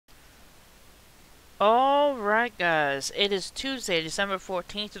Alright guys, it is Tuesday, December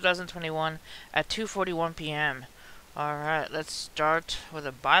 14th, 2021 at 2:41 p.m. Alright, let's start with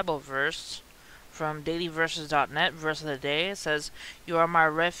a Bible verse from dailyverses.net. Verse of the day, it says, "You are my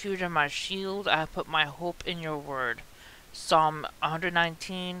refuge and my shield, I have put my hope in your word." Psalm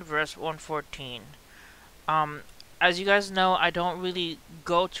 119, verse 114. As you guys know, I don't really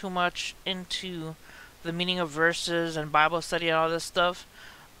go too much into the meaning of verses and Bible study and all this stuff.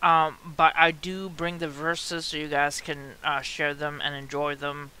 But I do bring the verses so you guys can share them and enjoy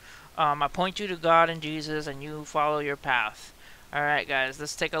them. I point you to God and Jesus, and you follow your path. Alright, guys,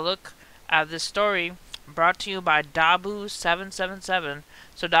 let's take a look at this story brought to you by Dabu777.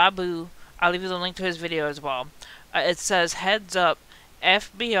 So, Dabu, I'll leave you the link to his video as well. It says, "Heads up,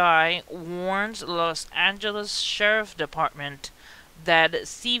 FBI warns Los Angeles Sheriff Department that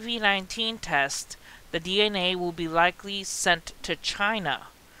CV-19 test, the DNA will be likely sent to China."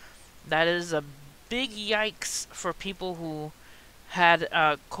 That is a big yikes for people who had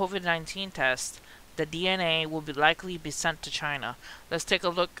a COVID-19 test. The DNA will likely be sent to China. Let's take a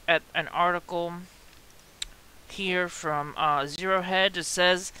look at an article here from Zero Hedge. It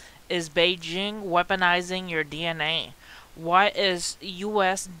says, "Is Beijing weaponizing your DNA? Why is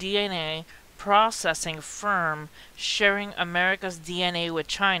U.S. DNA processing firm sharing America's DNA with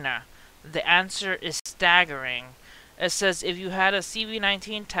China? The answer is staggering." It says, "If you had a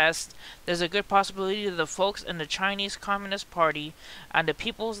CV-19 test, there's a good possibility that the folks in the Chinese Communist Party and the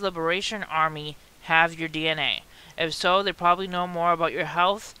People's Liberation Army have your DNA. If so, they probably know more about your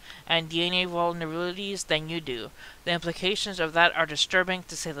health and DNA vulnerabilities than you do. The implications of that are disturbing,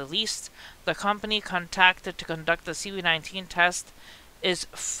 to say the least." The company contacted to conduct the CV-19 test is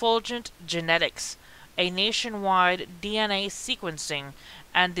Fulgent Genetics, a nationwide DNA sequencing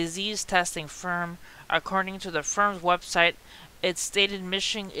and disease testing firm. According to the firm's website, its stated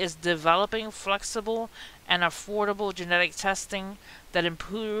mission is developing flexible and affordable genetic testing that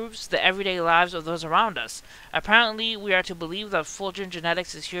improves the everyday lives of those around us. Apparently, we are to believe that Fulgent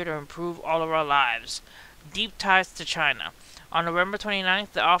Genetics is here to improve all of our lives. Deep ties to China. On November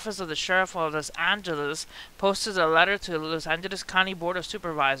 29th, the Office of the Sheriff of Los Angeles posted a letter to the Los Angeles County Board of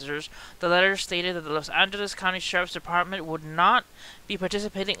Supervisors. The letter stated that the Los Angeles County Sheriff's Department would not be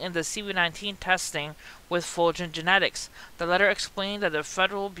participating in the CV-19 testing with Fulgent Genetics. The letter explained that the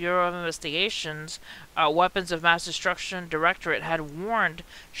Federal Bureau of Investigation's Weapons of Mass Destruction Directorate had warned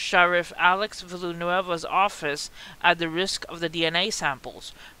Sheriff Alex Villanueva's office at the risk of the DNA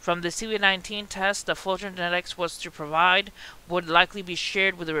samples from the CV-19 test the Fulgent Genetics was to provide would likely be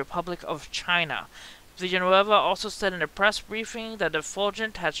shared with the Republic of China. Villanueva also said in a press briefing that the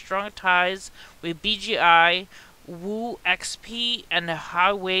Fulgent had strong ties with BGI, Wu XP, and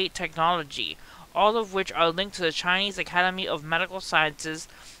Highway Technology, all of which are linked to the Chinese Academy of Medical Sciences,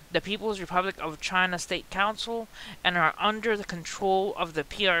 the People's Republic of China State Council, and are under the control of the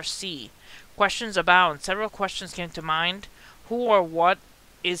PRC. Questions abound. Several questions came to mind. Who or what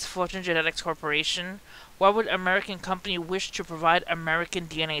is Fulgent Genetics Corporation? Why would an American company wish to provide American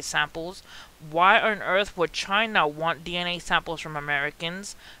DNA samples? Why on earth would China want DNA samples from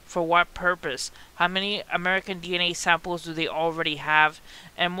Americans? For what purpose? How many American DNA samples do they already have?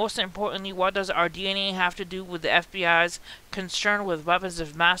 And most importantly, what does our DNA have to do with the FBI's concern with weapons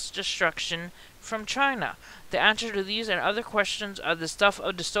of mass destruction from China? The answer to these and other questions are the stuff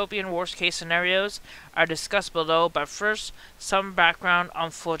of dystopian worst-case scenarios are discussed below, but first, some background on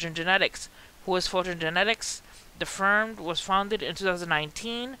Fulgent Genetics. Who is Fulgent Genetics? The firm was founded in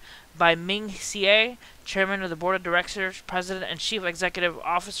 2019 by Ming Xie, Chairman of the Board of Directors, President and Chief Executive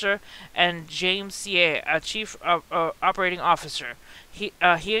Officer, and James Xie, a Chief Operating Officer. He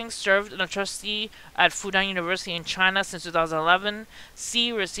served as a trustee at Fudan University in China since 2011.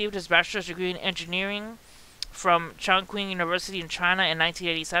 Xie received his bachelor's degree in engineering from Chongqing University in China in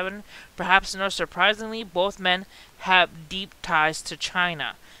 1987. Perhaps not surprisingly, both men have deep ties to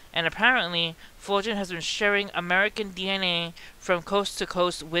China. And apparently, Fulgent has been sharing American DNA from coast to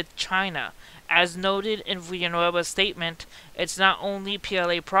coast with China. As noted in Villanueva's statement, it's not only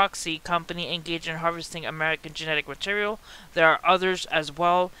PLA Proxy company engaged in harvesting American genetic material, there are others as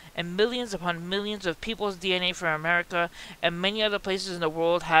well, and millions upon millions of people's DNA from America and many other places in the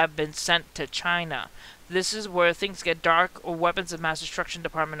world have been sent to China. This is where things get dark. Or Weapons of Mass Destruction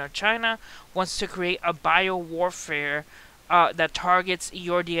Department of China wants to create a biowarfare that targets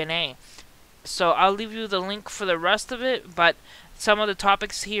your DNA. So I'll leave you the link for the rest of it, but some of the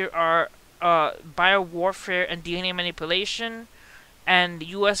topics here are biowarfare and DNA manipulation, and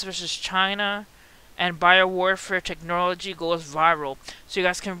US versus China, and biowarfare technology goes viral. So you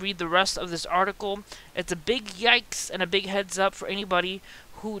guys can read the rest of this article. It's a big yikes and a big heads up for anybody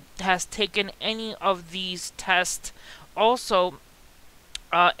who has taken any of these tests. Also,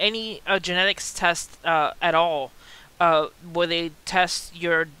 any genetics test at all, where they test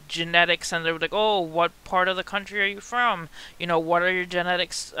your genetics and they're like, oh, what part of the country are you from? What are your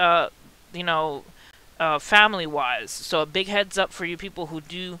genetics, you know, family wise. So a big heads up for you people who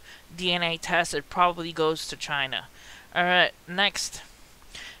do DNA tests, it probably goes to China. Alright, next.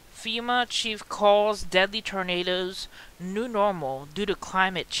 FEMA chief calls deadly tornadoes new normal due to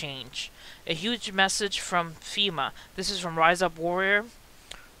climate change. A huge message from FEMA. This is from Rise Up Warrior.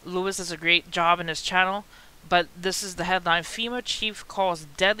 Lewis does a great job in his channel, but this is the headline. FEMA chief calls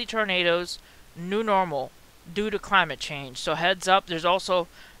deadly tornadoes new normal due to climate change. So heads up, there's also,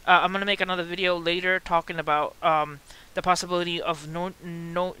 I'm going to make another video later talking about the possibility of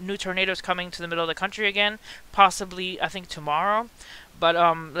new tornadoes coming to the middle of the country again, possibly, I think, tomorrow. But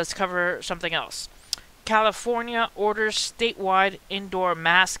let's cover something else. California orders statewide indoor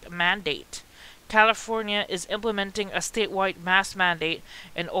mask mandate. California is implementing a statewide mask mandate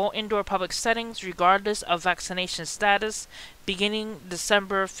in all indoor public settings regardless of vaccination status beginning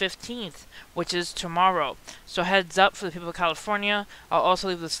December 15th, which is tomorrow. So heads up for the people of California. I'll also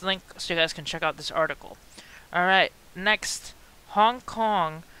leave this link so you guys can check out this article. Alright, next. Hong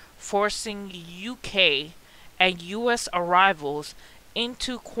Kong forcing UK and US arrivals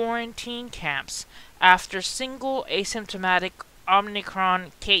into quarantine camps after single asymptomatic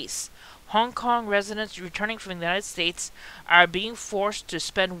Omicron case. Hong Kong residents returning from the United States are being forced to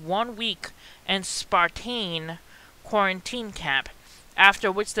spend 1 week in Spartan quarantine camp, after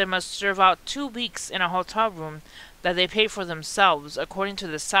which they must serve out 2 weeks in a hotel room that they pay for themselves, according to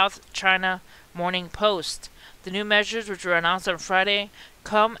the South China Morning Post. The new measures, which were announced on Friday,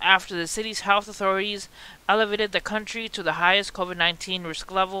 come after the city's health authorities elevated the country to the highest COVID-19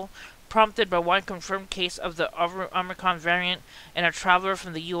 risk level, prompted by one confirmed case of the Omicron variant in a traveler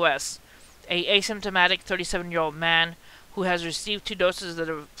from the U.S. A asymptomatic 37-year-old man who has received 2 doses of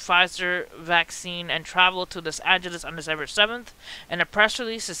the Pfizer vaccine and traveled to Los Angeles on December 7th. In a press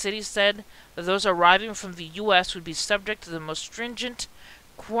release, the city said that those arriving from the U.S. would be subject to the most stringent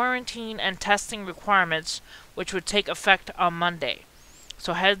quarantine and testing requirements, which would take effect on Monday.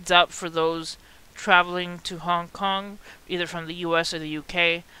 So heads up for those traveling to Hong Kong, either from the US or the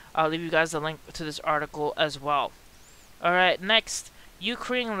UK. I'll leave you guys the link to this article as well. Alright, next.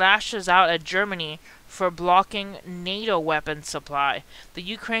 Ukraine lashes out at Germany for blocking NATO weapons supply. The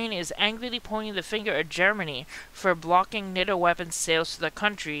Ukraine is angrily pointing the finger at Germany for blocking NATO weapons sales to the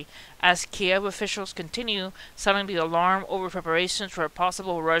country as Kiev officials continue sounding the alarm over preparations for a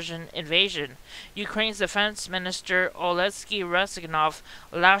possible Russian invasion. Ukraine's defense minister Oleksiy Reznikov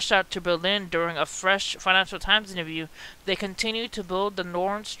lashed out to Berlin during a fresh Financial Times interview. They continue to build the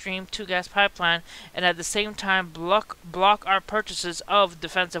Nord Stream 2 gas pipeline and at the same time block our purchases of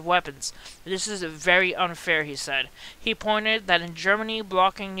defensive weapons. This is very unfair, he said. He pointed that in Germany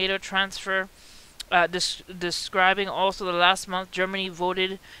blocking NATO transfer, describing also the last month Germany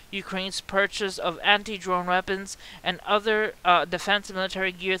voted Ukraine's purchase of anti-drone weapons and other defense and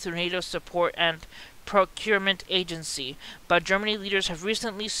military gear through NATO's support and procurement agency. But Germany leaders have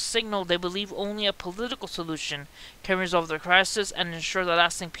recently signaled they believe only a political solution can resolve the crisis and ensure the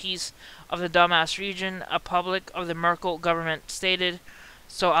lasting peace of the Donbass region, a public of the Merkel government stated.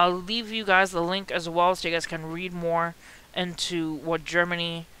 So I'll leave you guys the link as well so you guys can read more into what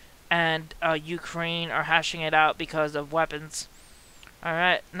Germany and Ukraine are hashing it out because of weapons.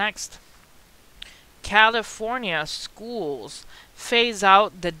 Alright, next. California schools phase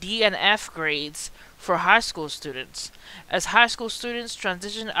out the D and F grades for high school students. As high school students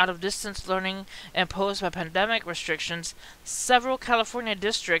transition out of distance learning imposed by pandemic restrictions, several California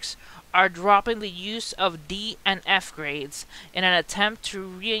districts are dropping the use of D and F grades in an attempt to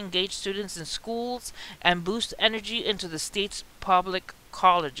re-engage students in schools and boost energy into the state's public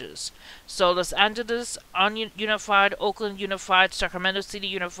colleges. So Los Angeles Unified, Oakland Unified, Sacramento City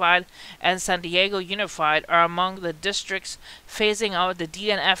Unified, and San Diego Unified are among the districts phasing out the D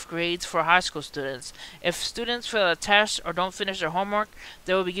and F grades for high school students. If students fail a test or don't finish their homework,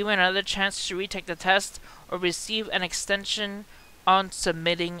 they will be given another chance to retake the test or receive an extension on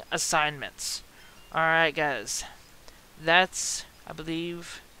submitting assignments. Alright guys, that's, I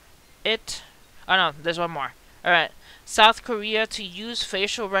believe, it. Oh no, there's one more. Alright, South Korea to use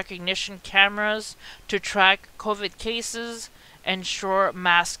facial recognition cameras to track COVID cases, ensure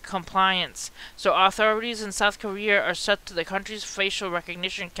mask compliance. So authorities in South Korea are set to the country's facial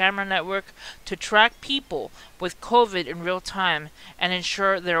recognition camera network to track people with COVID in real time and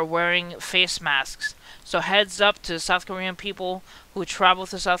ensure they're wearing face masks. So heads up to South Korean people who travel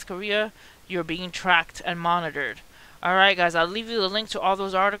to South Korea, you're being tracked and monitored. Alright, guys, I'll leave you the link to all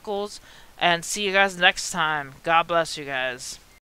those articles, and see you guys next time. God bless you guys.